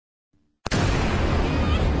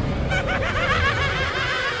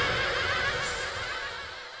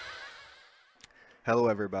Hello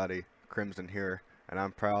everybody, Crimson here, and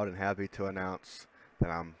I'm proud and happy to announce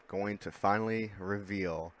that I'm going to finally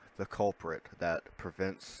reveal the culprit that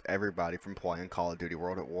prevents everybody from playing Call of Duty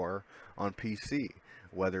World at War on PC,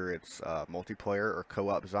 whether it's multiplayer or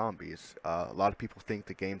co-op zombies. A lot of people think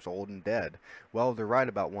the game's old and dead. Well, they're right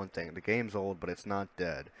about one thing, the game's old, but it's not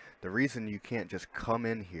dead. The reason you can't just come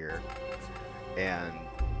in here and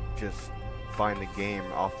just find the game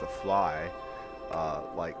off the fly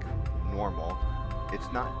like normal,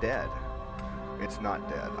 it's not dead. It's not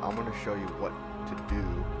dead. I'm going to show you what to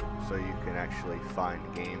do so you can actually find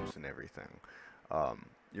games and everything.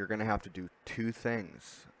 You're going to have to do two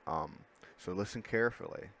things. So listen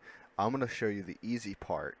carefully. I'm going to show you the easy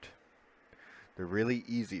part, the really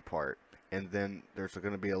easy part, and then there's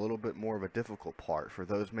going to be a little bit more of a difficult part for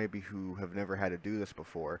those maybe who have never had to do this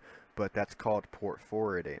before, but that's called port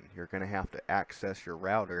forwarding. You're going to have to access your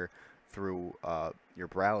router through your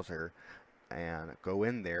browser and go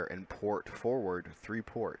in there and port forward 3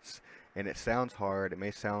 ports. And it sounds hard, it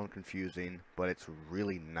may sound confusing, but it's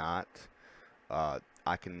really not.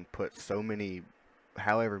 I can put so many,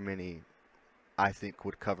 however many I think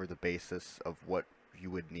would cover the basis of what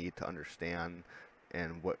you would need to understand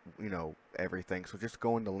and what, everything. So just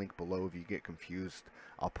go in the link below if you get confused.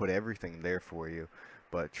 I'll put everything there for you,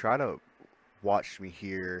 but try to watch me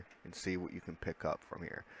here and see what you can pick up from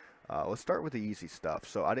here. Let's start with the easy stuff.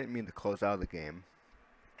 So I didn't mean to close out of the game.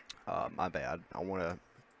 My bad. I want to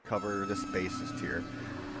cover this basis here.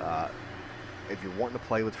 If you're wanting to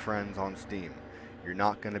play with friends on Steam, you're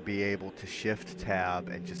not going to be able to shift tab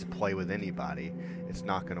and just play with anybody. It's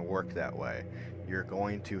not going to work that way. You're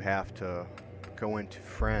going to have to go into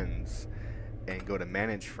friends and go to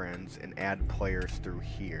manage friends and add players through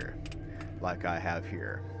here, like I have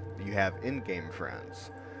here. You have in-game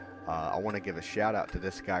friends. I want to give a shout out to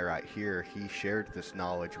this guy right here. He shared this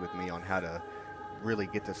knowledge with me on how to really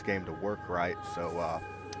get this game to work right, so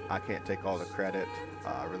I can't take all the credit.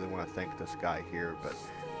 I really want to thank this guy here, but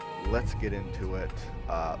let's get into it.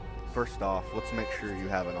 First off, let's make sure you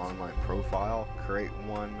have an online profile. Create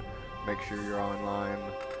one, make sure you're online.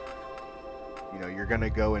 You're going to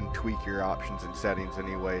go and tweak your options and settings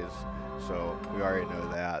anyways, so we already know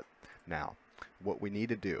that. Now, what we need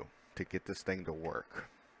to do to get this thing to work,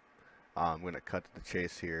 I'm going to cut to the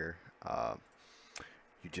chase here.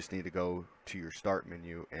 You just need to go to your start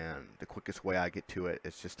menu, and the quickest way I get to it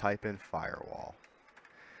is just type in firewall.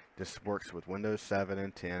 This works with Windows 7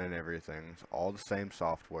 and 10 and everything. It's all the same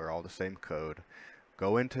software, all the same code.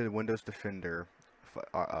 Go into Windows Defender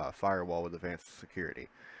firewall with advanced security.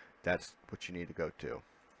 That's what you need to go to.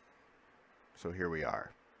 So here we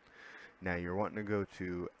are. Now you're wanting to go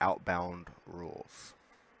to outbound rules.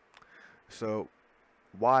 So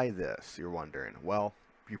why this, you're wondering? Well,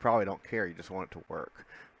 you probably don't care, you just want it to work.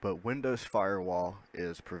 But Windows Firewall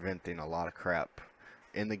is preventing a lot of crap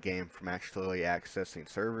in the game from actually accessing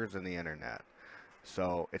servers and the internet.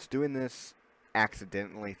 So it's doing this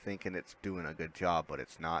accidentally, thinking it's doing a good job, but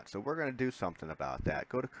it's not. So we're going to do something about that.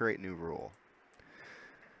 Go to create new rule.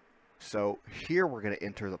 So here we're going to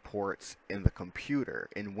enter the ports in the computer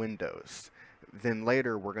in Windows. Then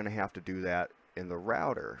later we're going to have to do that in the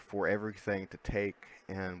router for everything to take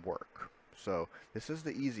and work. So this is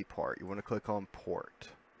the easy part. You want to click on port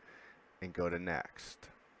and go to next.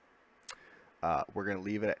 We're going to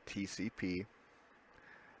leave it at TCP,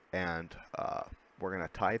 and we're going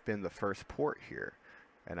to type in the first port here,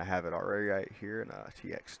 and I have it already right here in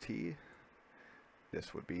TXT.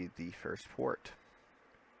 This would be the first port.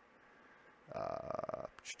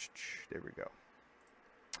 There we go.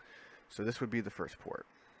 So this would be the first port.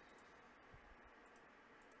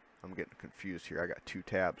 I'm getting confused here. I got 2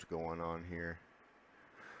 tabs going on here.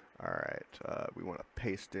 Alright, we want to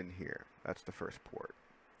paste in here. That's the first port.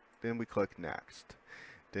 Then we click next.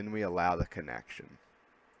 Then we allow the connection.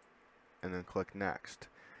 And then click next.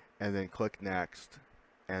 And then click next.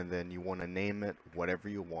 And then you want to name it whatever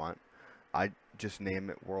you want. I just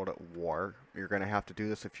name it World at War. You're going to have to do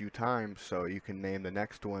this a few times, so you can name the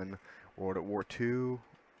next one World at War 2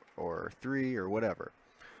 or 3 or whatever.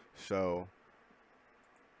 So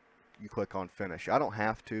you click on finish. I don't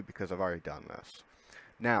have to because I've already done this.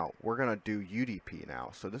 Now we're gonna do UDP now.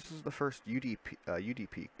 So this is the first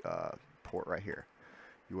UDP port right here.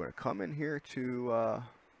 You want to come in here to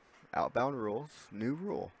outbound rules, new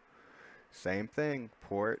rule. Same thing,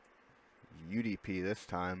 port UDP this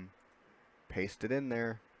time. Paste it in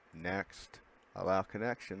there. Next, allow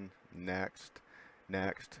connection. Next,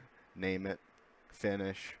 next, name it,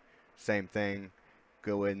 finish. Same thing.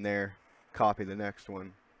 Go in there, copy the next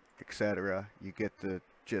one, etc. You get the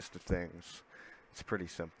gist of things. It's pretty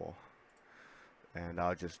simple. and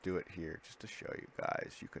I'll just do it here just to show you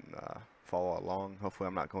guys. You can follow along. Hopefully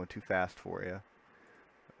I'm not going too fast for you.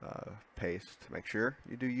 Paste. Make sure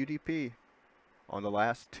you do UDP on the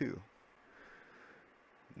last two.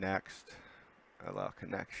 Next. Allow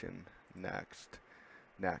connection. Next.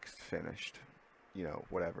 Next. Finished. You know,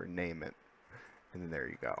 whatever. Name it. And then there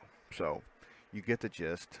you go. So you get the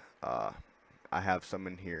gist. I have some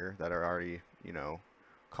in here that are already, you know,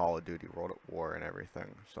 Call of Duty World at War and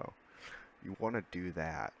everything. So you want to do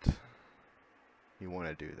that. You want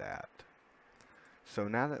to do that. So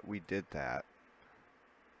now that we did that,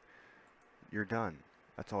 you're done.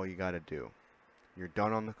 That's all you got to do. You're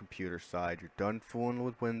done on the computer side. You're done fooling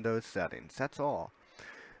with Windows settings. That's all.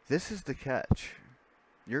 This is the catch.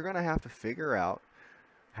 You're going to have to figure out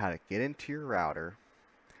how to get into your router.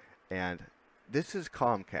 And this is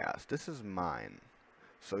Comcast. This is mine.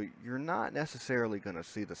 So you're not necessarily going to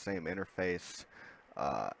see the same interface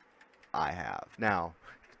I have. Now,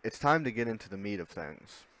 it's time to get into the meat of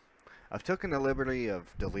things. I've taken the liberty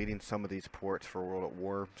of deleting some of these ports for World at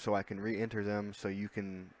War so I can re-enter them so you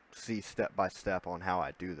can see step by step on how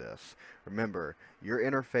I do this. Remember, your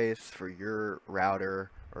interface for your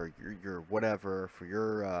router or your whatever for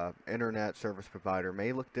your internet service provider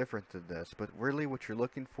may look different than this, but really what you're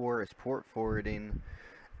looking for is port forwarding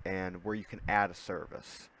and where you can add a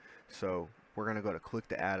service. So we're going to go to click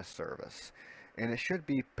to add a service, and it should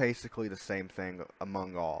be basically the same thing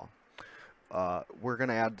among all. We're going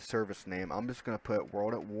to add the service name. I'm just going to put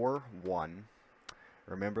World at War 1.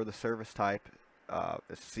 Remember, the service type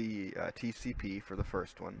is TCP for the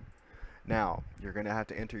first one. Now, you're going to have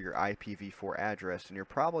to enter your IPv4 address, and you're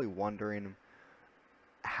probably wondering,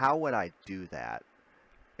 how would I do that?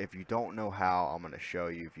 If you don't know how, I'm going to show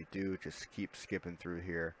you. If you do, just keep skipping through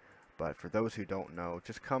here. But for those who don't know,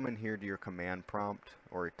 just come in here to your command prompt,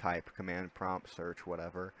 or type command prompt, search,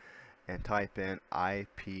 whatever, and type in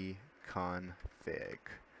ipconfig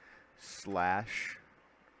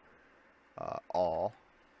 / all.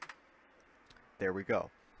 There we go,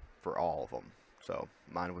 for all of them. So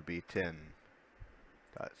mine would be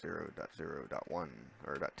 10.0.0.1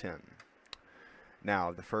 or .10.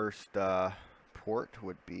 Now the first port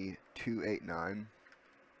would be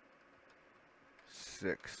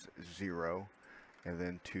 289.60, and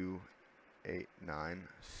then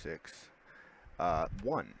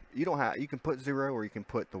 289.6.1. You don't have. You can put 0 or you can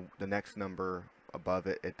put the next number above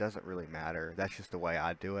it. It doesn't really matter. That's just the way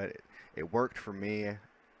I do it. It worked for me.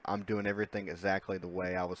 I'm doing everything exactly the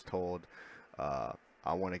way I was told.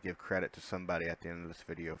 I want to give credit to somebody at the end of this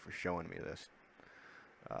video for showing me this.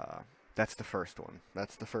 That's the first one.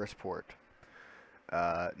 That's the first port.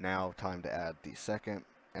 Now time to add the second,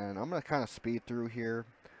 and I'm going to kind of speed through here,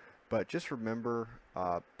 but just remember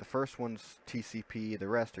the first one's TCP, the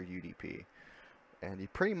rest are UDP, and you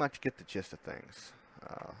pretty much get the gist of things.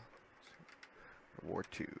 War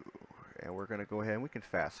 2, and we're going to go ahead and we can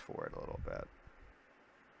fast forward a little bit.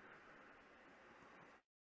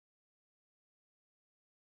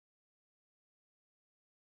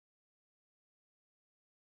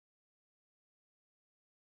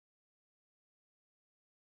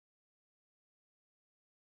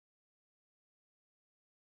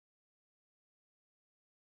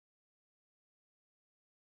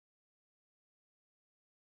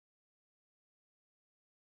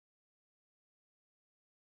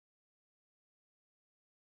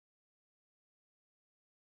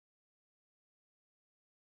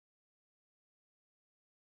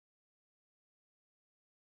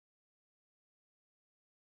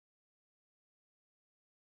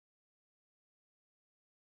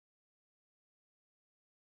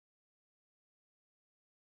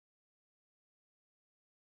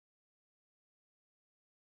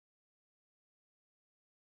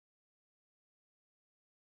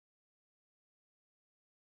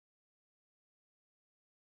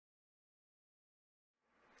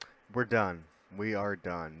 We're done. We are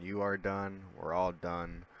done. You are done. We're all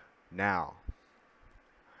done. Now,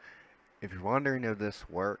 if you're wondering if this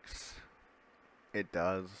works, it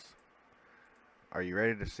does. Are you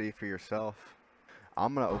ready to see for yourself?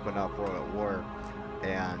 I'm going to open up World at War,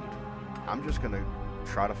 and I'm just going to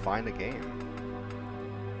try to find a game.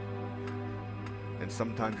 And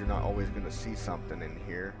sometimes you're not always going to see something in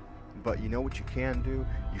here. But you know what you can do?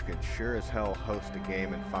 You can sure as hell host a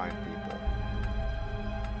game and find people.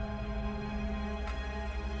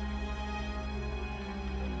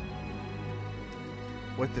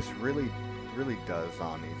 What this really does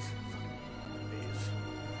on these,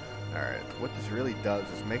 alright, what this really does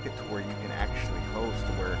is make it to where you can actually host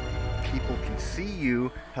where people can see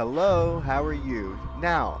you. Hello, how are you?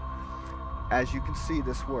 Now, as you can see,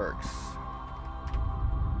 this works.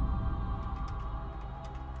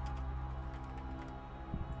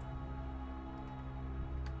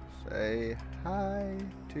 say hi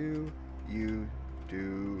to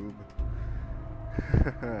YouTube.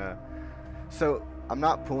 So I'm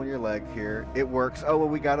not pulling your leg here. It works. Oh, well,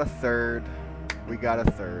 we got a third. We got a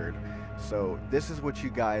third. So this is what you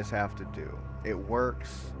guys have to do. It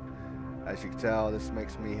works. As you can tell, this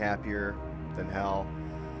makes me happier than hell,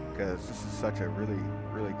 because this is such a really,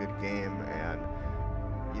 really good game, and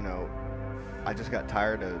you know, I just got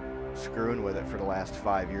tired of screwing with it for the last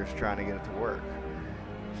 5 years trying to get it to work.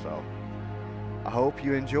 So I hope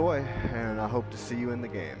you enjoy, and I hope to see you in the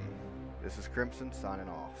game. This is Crimson signing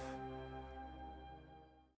off.